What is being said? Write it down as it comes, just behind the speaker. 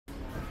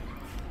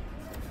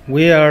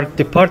We are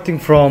departing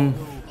from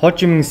Ho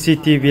Chi Minh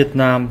City,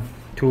 Vietnam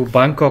to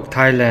Bangkok,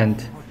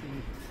 Thailand.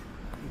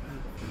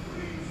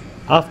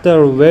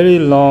 After a very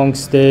long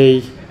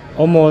stay,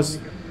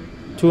 almost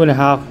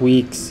 2.5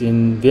 weeks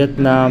in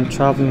Vietnam,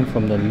 traveling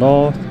from the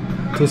north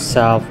to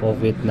south of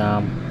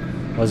Vietnam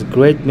was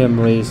great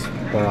memories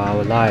for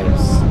our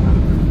lives.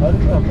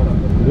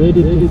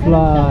 Ready to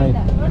fly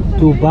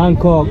to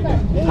Bangkok,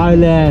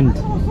 Thailand.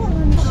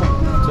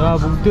 자,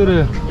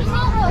 목표를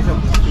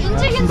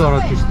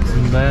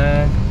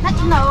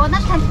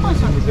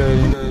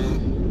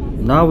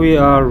Now we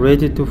are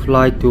ready to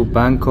fly to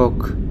Bangkok,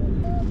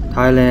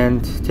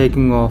 Thailand,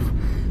 taking off,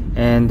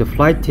 and the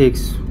flight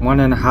takes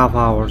 1.5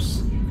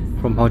 hours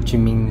from Ho Chi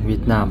Minh,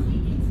 Vietnam.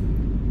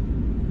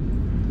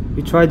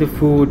 We tried the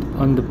food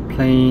on the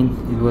plane.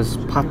 It was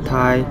pad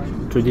thai,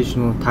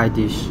 traditional Thai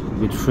dish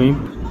with shrimp,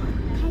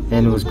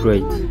 and it was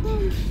great.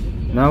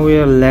 Now we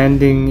are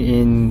landing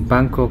in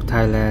Bangkok,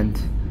 Thailand.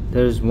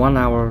 There's 1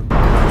 hour.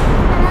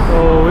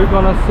 So we're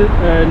gonna sit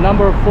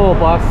number 4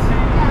 bus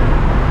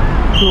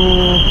to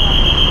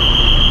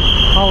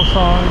Khao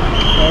San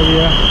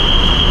area.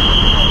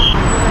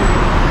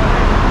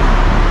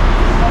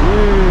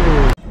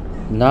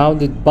 Now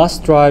the bus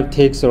drive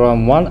takes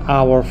around 1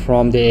 hour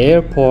from the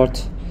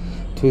airport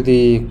to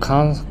the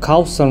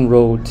Khao San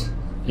Road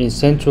in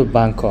central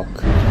Bangkok.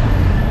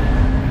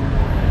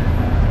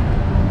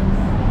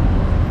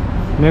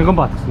 Mengo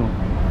baht no?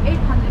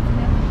 800.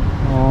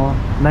 Oh,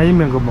 9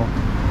 mengo mo.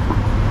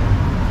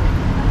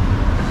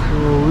 So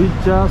we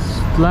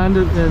just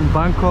landed in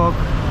Bangkok,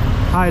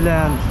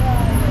 Thailand.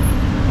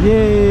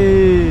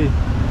 Yay!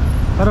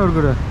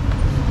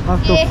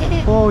 After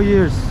 4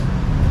 years.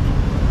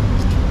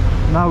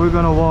 Now we're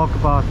gonna walk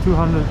about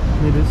 200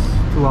 meters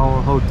to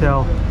our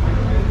hotel.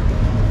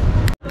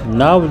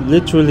 Now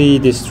literally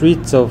the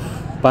streets of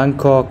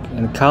Bangkok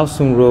and Khao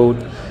San Road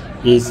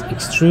is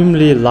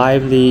extremely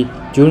lively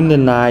during the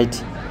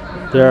night.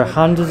 There are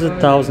hundreds of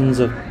thousands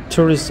of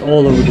tourists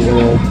all over the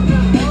world.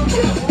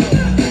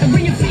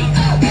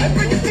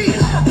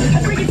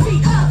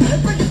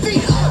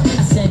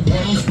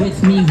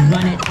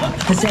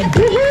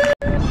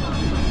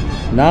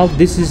 Now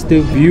this is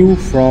the view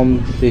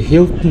from the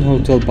Hilton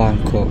Hotel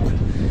Bangkok,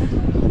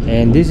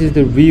 and this is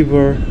the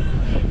river,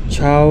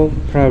 Chao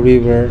Phraya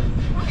River.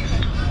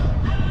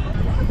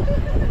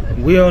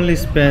 We only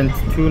spent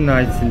 2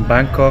 nights in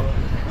Bangkok,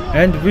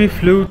 and we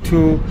flew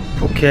to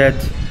Phuket,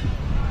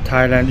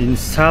 Thailand, in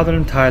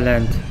southern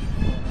Thailand.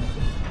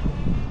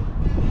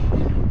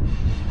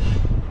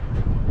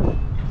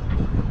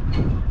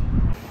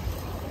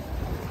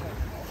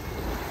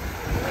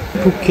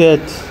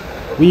 Phuket,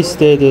 we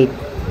stayed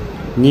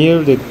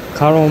near the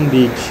Karon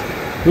beach,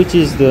 which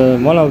is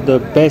one of the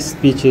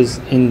best beaches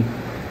in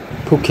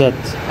Phuket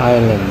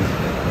Island.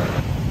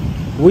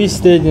 We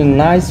stayed in a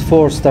nice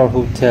 4-star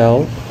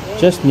hotel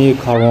just near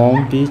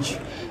Karon beach,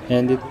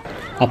 and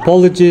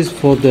apologies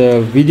for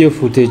the video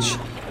footage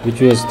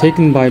which was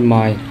taken by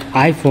my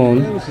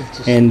iPhone,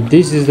 and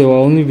this is the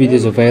only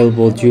videos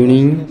available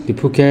during the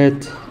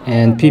Phuket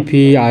and Phi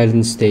Phi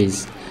Island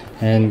stays.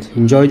 And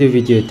enjoy the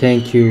video.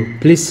 Thank you.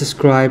 Please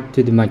subscribe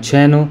to my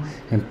channel,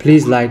 and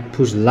please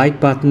push the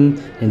like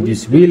button, and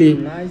it's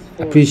really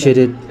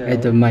appreciated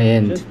at my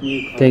end.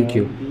 Thank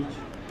you.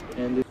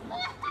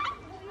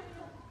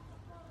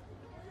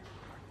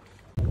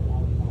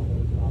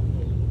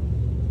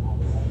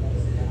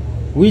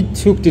 We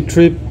took the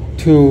trip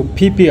to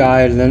Phi Phi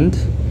Island,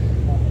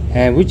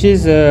 which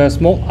is a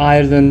small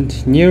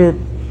island near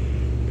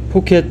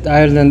Phuket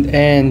Island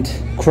and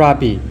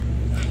Krabi,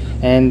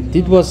 and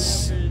it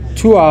was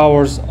 2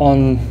 hours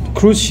on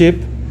cruise ship.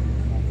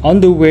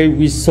 On the way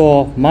we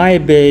saw Mai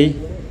Bay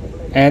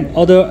and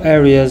other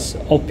areas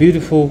of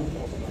beautiful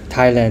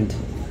Thailand.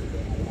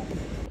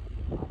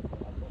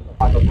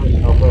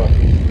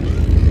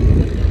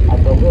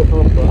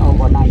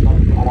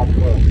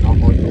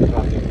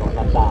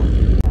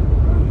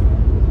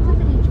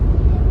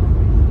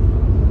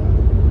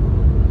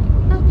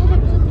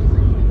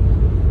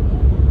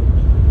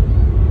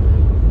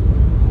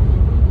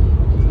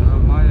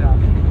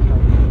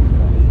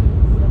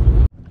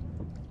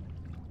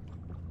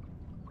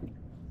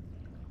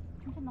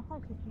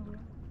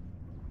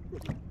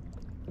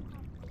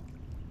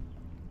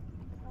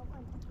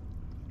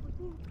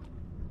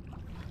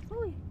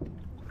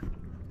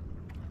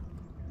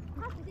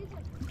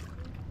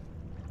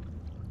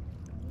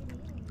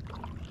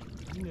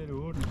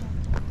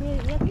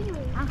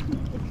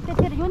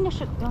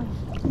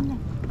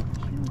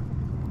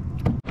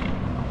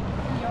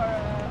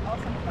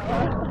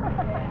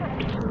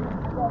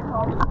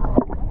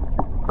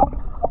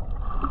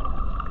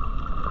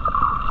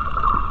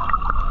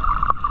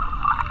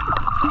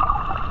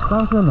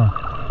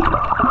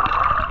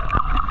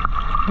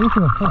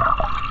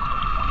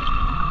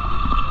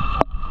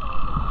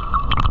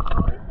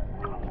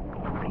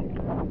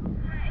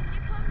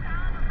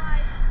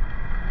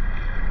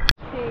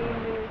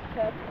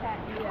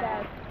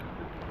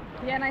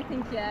 Yeah, and I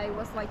think it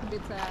was like a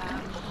bit.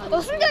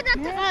 Olsun da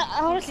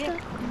alırsa.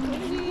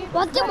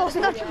 Vakti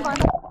olsun da.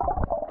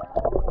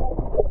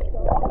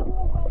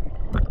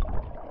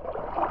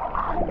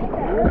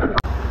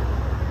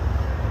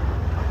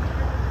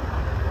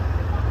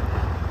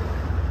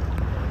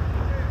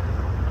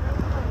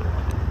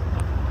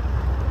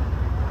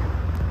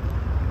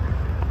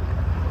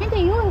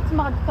 юу хийх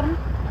магад Karon?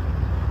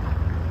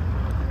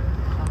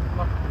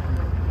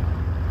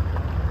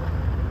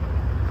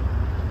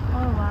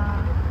 Oh wow.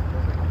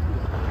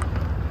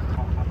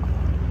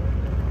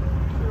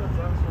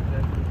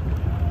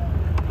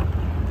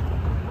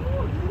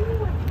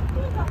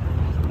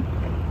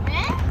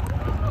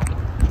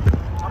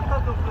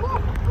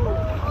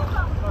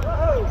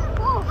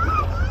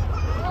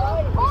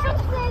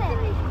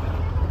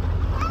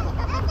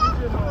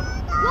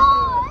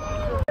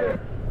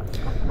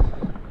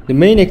 The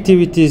main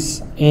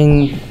activities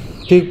in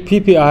Phi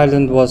Phi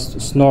Island was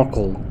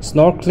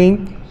snorkeling,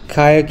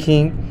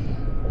 kayaking,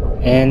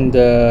 and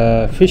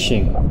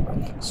fishing.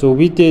 So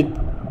we did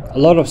a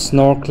lot of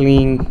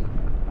snorkeling,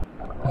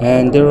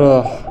 and there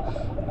are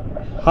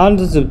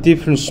hundreds of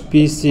different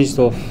species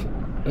of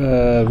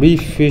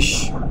reef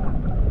fish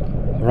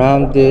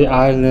around the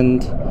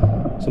island.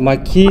 So my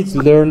kids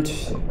learned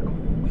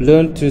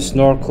to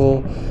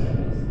snorkel,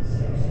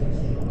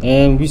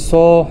 and we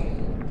saw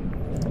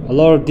a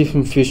lot of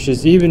different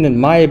fishes. Even in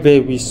my bay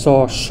we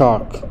saw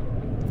shark.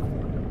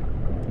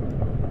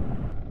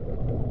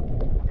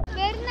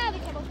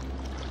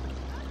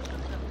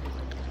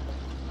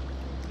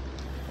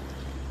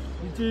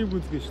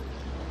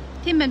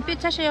 Тийм байна. Би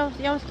цаашаа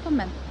явуулах юм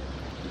байна.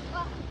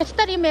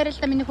 Хятад юм ярил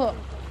та миний хөө.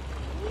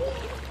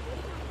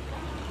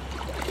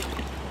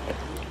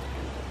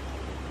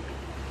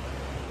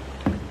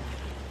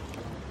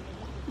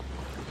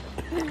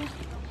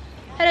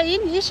 Хараа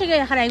энэ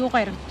ийшээгээ хараа айгуу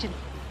гоё харагдаж байна.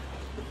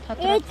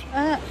 Тодорхой.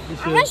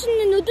 Агаш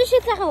нүдэн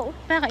шиг сайхан уу?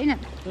 Бага энэ.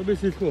 Би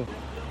сэлхүү.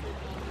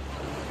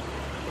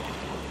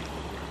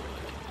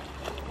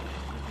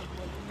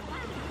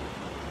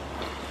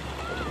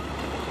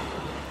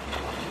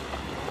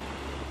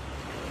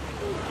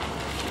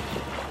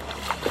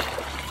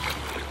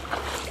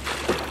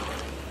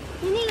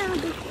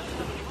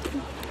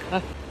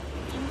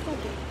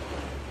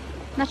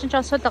 Начин ч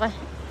осол байгаа.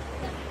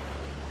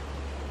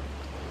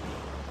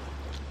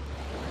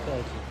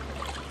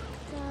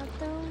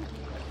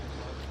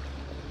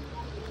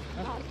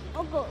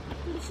 Ого,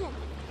 биш.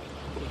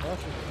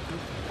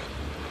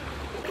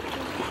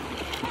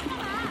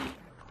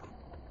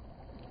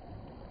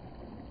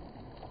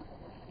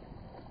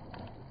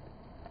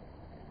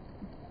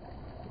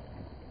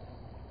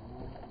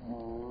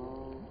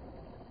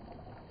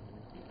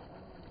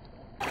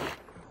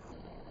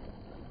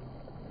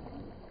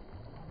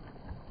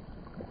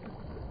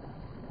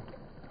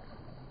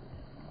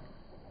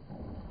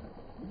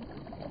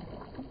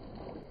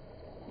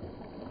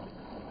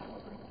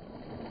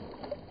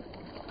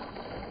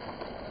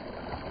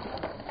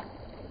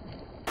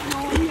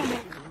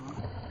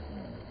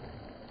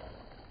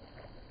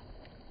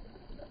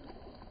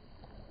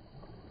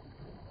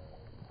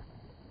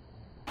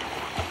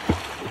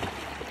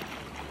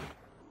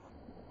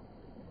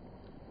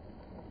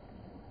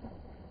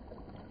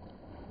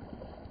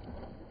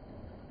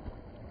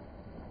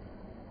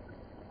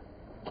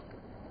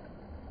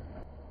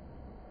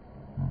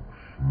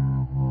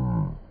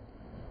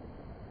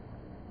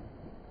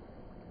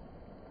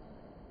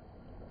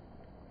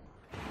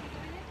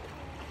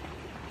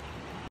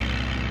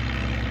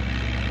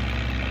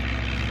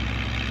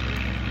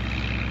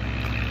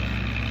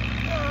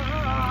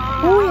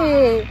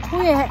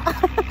 Huye.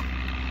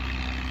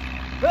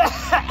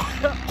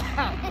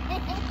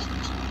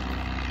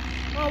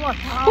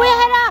 Huye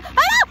hara.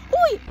 Hara.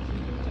 Huy.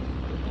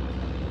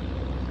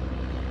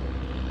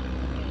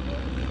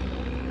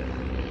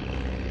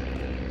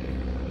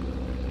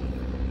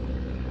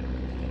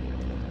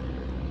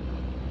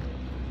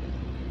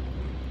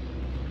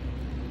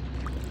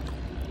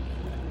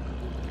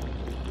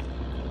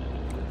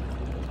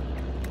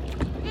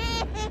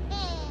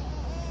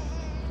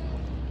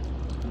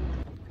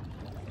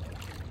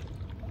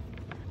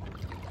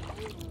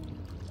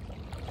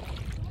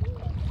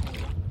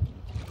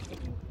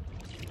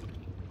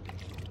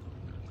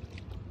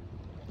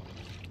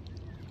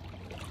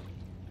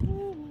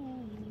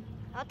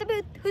 Одоо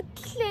би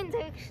хөдлөлийн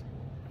цаг.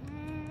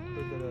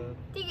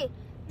 Тэгээ.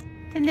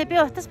 Тэндээ би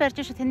утас барьж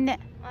шүү тэндээ.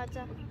 Аа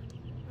за.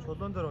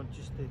 Чулуун дээр унж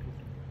штэ.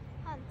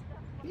 Хаан.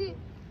 Би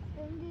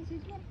эндээ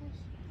шилжээр биш.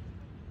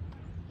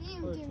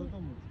 Ийм.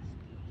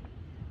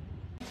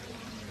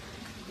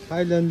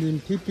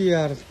 Thailand-ийн Phi Phi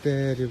Island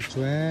дээр явж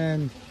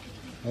байна.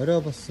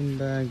 Орой болсон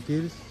байна.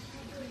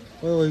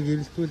 Гой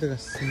гэрэлтүүлэг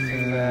ассан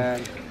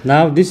байна.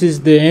 Now this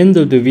is the end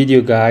of the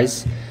video,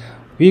 guys.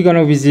 We're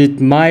gonna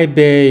visit my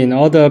bay and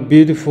other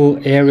beautiful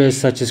areas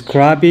such as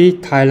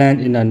Krabi,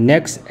 Thailand in our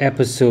next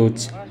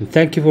episodes. And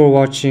thank you for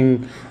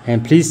watching,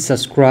 and please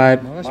subscribe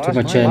to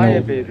my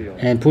channel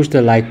and push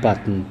the like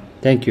button.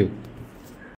 Thank you.